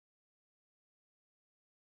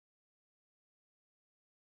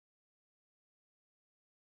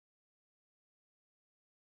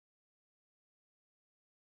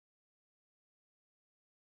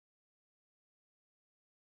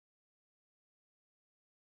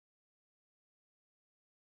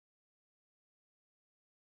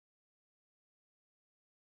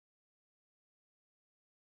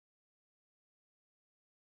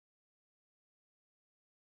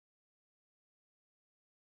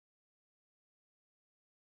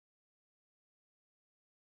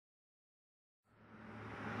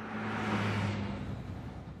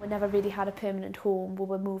never really had a permanent home. We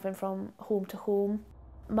were moving from home to home.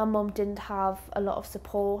 My mum didn't have a lot of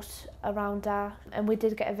support around her, and we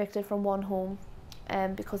did get evicted from one home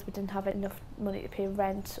because we didn't have enough money to pay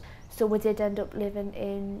rent. So we did end up living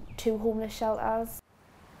in 2 homeless shelters.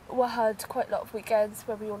 We had quite a lot of weekends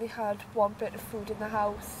where we only had 1 bit of food in the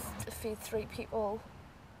house to feed 3 people.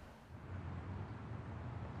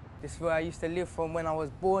 This is where I used to live from when I was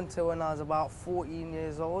born to when I was about 14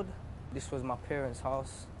 years old. This was my parents'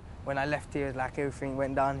 house. When I left here, like, everything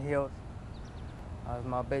went downhill. That was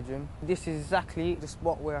my bedroom. This is exactly the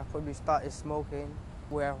spot where I probably started smoking,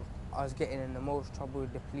 where I was getting in the most trouble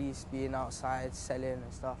with the police, being outside, selling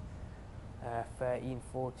and stuff. 13,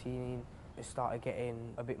 14, it started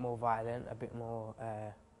getting a bit more violent, a bit more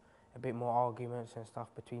arguments and stuff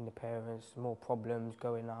between the parents, more problems,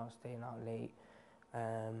 going out, staying out late.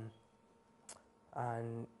 And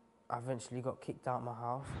I eventually got kicked out of my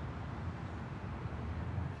house.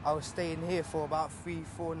 I was staying here for about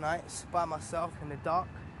 3-4 nights by myself in the dark,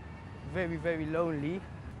 very, very lonely,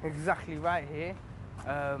 exactly right here.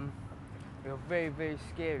 It was very, very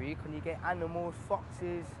scary because you get animals,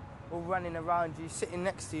 foxes, all running around you, sitting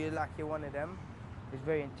next to you like you're one of them. It's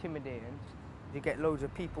very intimidating. You get loads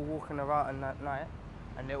of people walking around at night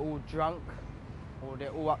and they're all drunk or they're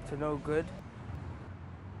all up to no good.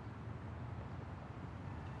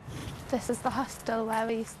 This is the hostel where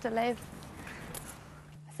we used to live.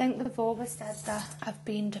 I think they've always said that I've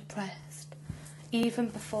been depressed, even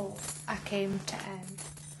before I came to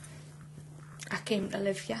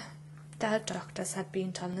live here. The doctors had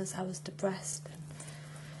been telling us I was depressed and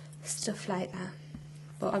stuff like that.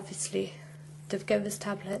 But obviously, they've given us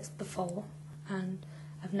tablets before, and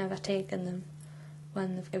I've never taken them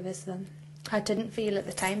when they've given us them. I didn't feel at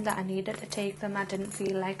the time that I needed to take them. I didn't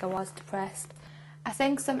feel like I was depressed. I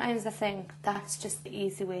think sometimes that's just the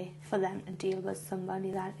easy way for them to deal with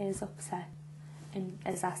somebody that is upset and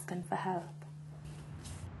is asking for help.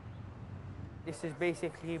 This is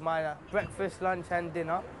basically my breakfast, lunch and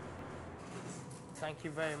dinner. Thank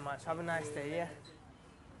you very much. Have a nice day, yeah?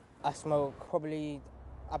 I smoke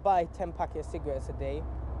I buy 10 packets of cigarettes a day,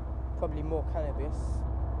 probably more cannabis.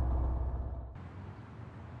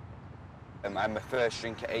 I had my first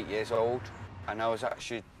drink at 8 years old, and I was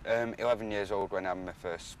actually 11 years old when I had my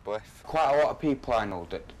first spliff. Quite a lot of people I know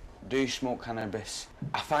that do smoke cannabis.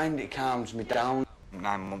 I find it calms me down.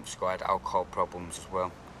 9 months ago I had alcohol problems as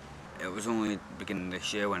well. It was only the beginning of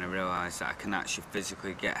this year when I realised that I can actually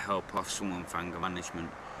physically get help off someone for anger management.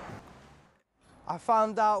 I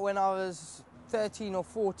found out when I was 13 or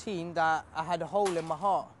 14 that I had a hole in my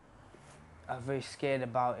heart. I was very scared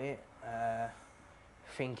about it,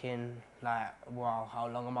 thinking like, wow, how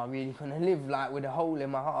long am I really gonna live like with a hole in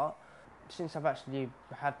my heart? Since I've actually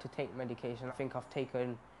had to take medication, I think I've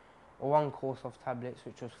taken 1 course of tablets,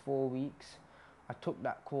 which was 4 weeks. I took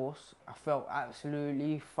that course, I felt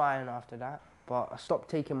absolutely fine after that, but I stopped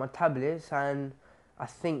taking my tablets and I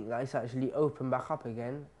think that it's actually opened back up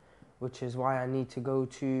again, which is why I need to go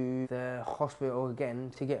to the hospital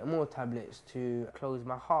again to get more tablets to close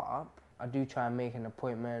my heart up. I do try and make an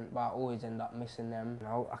appointment, but I always end up missing them.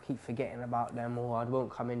 I keep forgetting about them, or I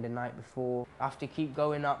won't come in the night before. I have to keep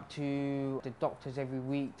going up to the doctors every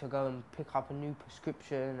week to go and pick up a new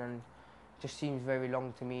prescription, and it just seems very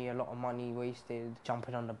long to me, a lot of money wasted,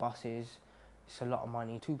 jumping on the buses. It's a lot of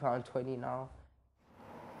money, £2.20 now.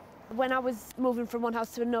 When I was moving from one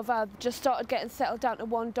house to another, I just started getting settled down to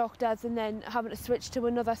one doctor's and then having to switch to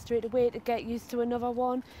another straight away to get used to another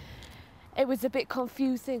one. It was a bit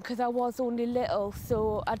confusing because I was only little,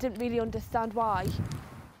 so I didn't really understand why.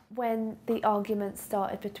 When the argument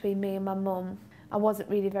started between me and my mum, I wasn't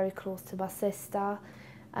really very close to my sister,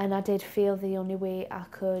 and I did feel the only way I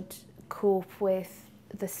could cope with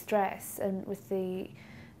the stress and with the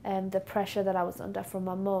pressure that I was under from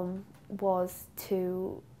my mum was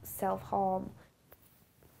to self-harm.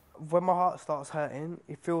 When my heart starts hurting,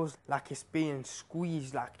 it feels like it's being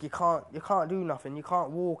squeezed, like you can't do nothing, you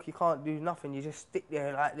can't walk, you can't do nothing, you just stick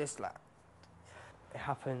there like this, like. It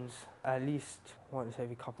happens at least once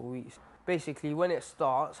every couple of weeks. Basically, when it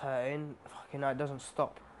starts hurting, it doesn't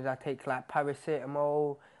stop. I take like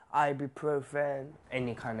paracetamol, ibuprofen,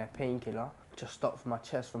 any kind of painkiller, just stops my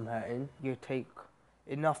chest from hurting. You take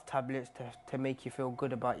enough tablets to make you feel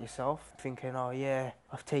good about yourself, thinking, oh yeah,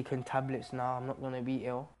 I've taken tablets now, I'm not going to be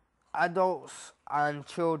ill. Adults and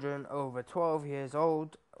children over 12 years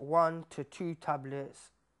old, 1 to 2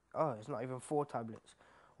 tablets, oh, it's not even 4 tablets,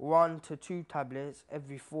 1 to 2 tablets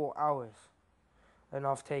every 4 hours. And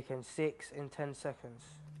I've taken 6 in 10 seconds.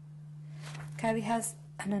 Kerry has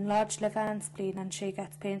an enlarged liver and spleen, and she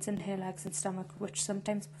gets pains in her legs and stomach which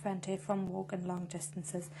sometimes prevent her from walking long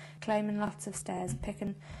distances, climbing lots of stairs,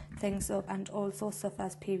 picking things up, and also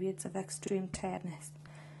suffers periods of extreme tiredness.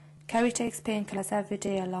 Kerry takes painkillers every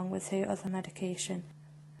day along with her other medication.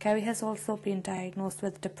 Kerry has also been diagnosed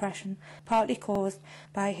with depression, partly caused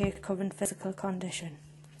by her current physical condition.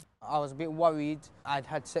 I was a bit worried. I'd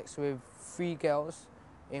had sex with 3 girls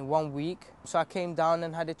in 1 week, so I came down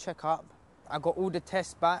and had a checkup. I got all the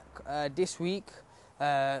tests back this week.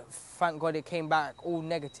 Thank God it came back all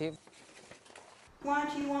negative. Why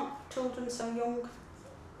do you want children so young?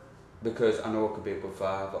 Because I know I could be a good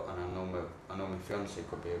father, and I know my fiancée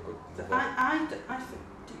could be a good mother. I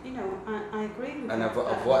agree with And you.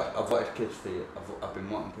 I've wanted kids for years. I've been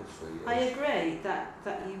wanting kids for years. I agree that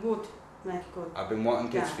you would make a good. I've been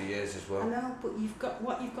wanting kids dad. for years as well. I know, but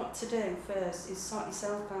what you've got to do first is sort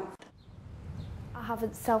yourself out. I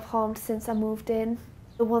haven't self-harmed since I moved in.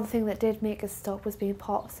 The one thing that did make us stop was being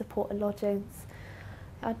part of supported lodgings.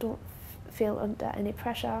 I don't feel under any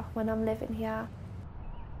pressure when I'm living here.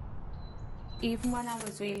 Even when I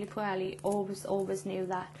was really poorly, always knew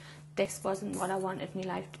that this wasn't what I wanted my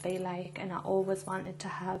life to be like, and I always wanted to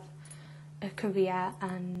have a career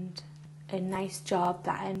and a nice job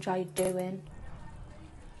that I enjoyed doing.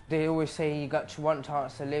 They always say you got one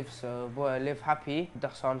chance to live, so boy, live happy.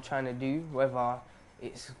 That's what I'm trying to do, whether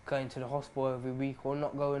it's going to the hospital every week or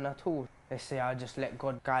not going at all. They say I just let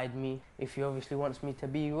God guide me. If He obviously wants me to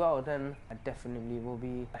be well, then I definitely will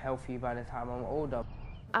be healthy by the time I'm older.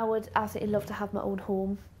 I would absolutely love to have my own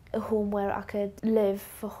home, a home where I could live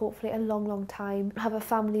for hopefully a long, long time, have a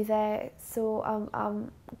family there. So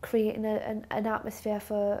I'm creating an atmosphere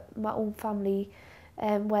for my own family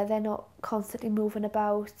where they're not constantly moving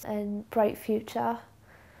about, and bright future,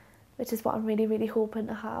 which is what I'm really, really hoping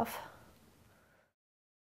to have.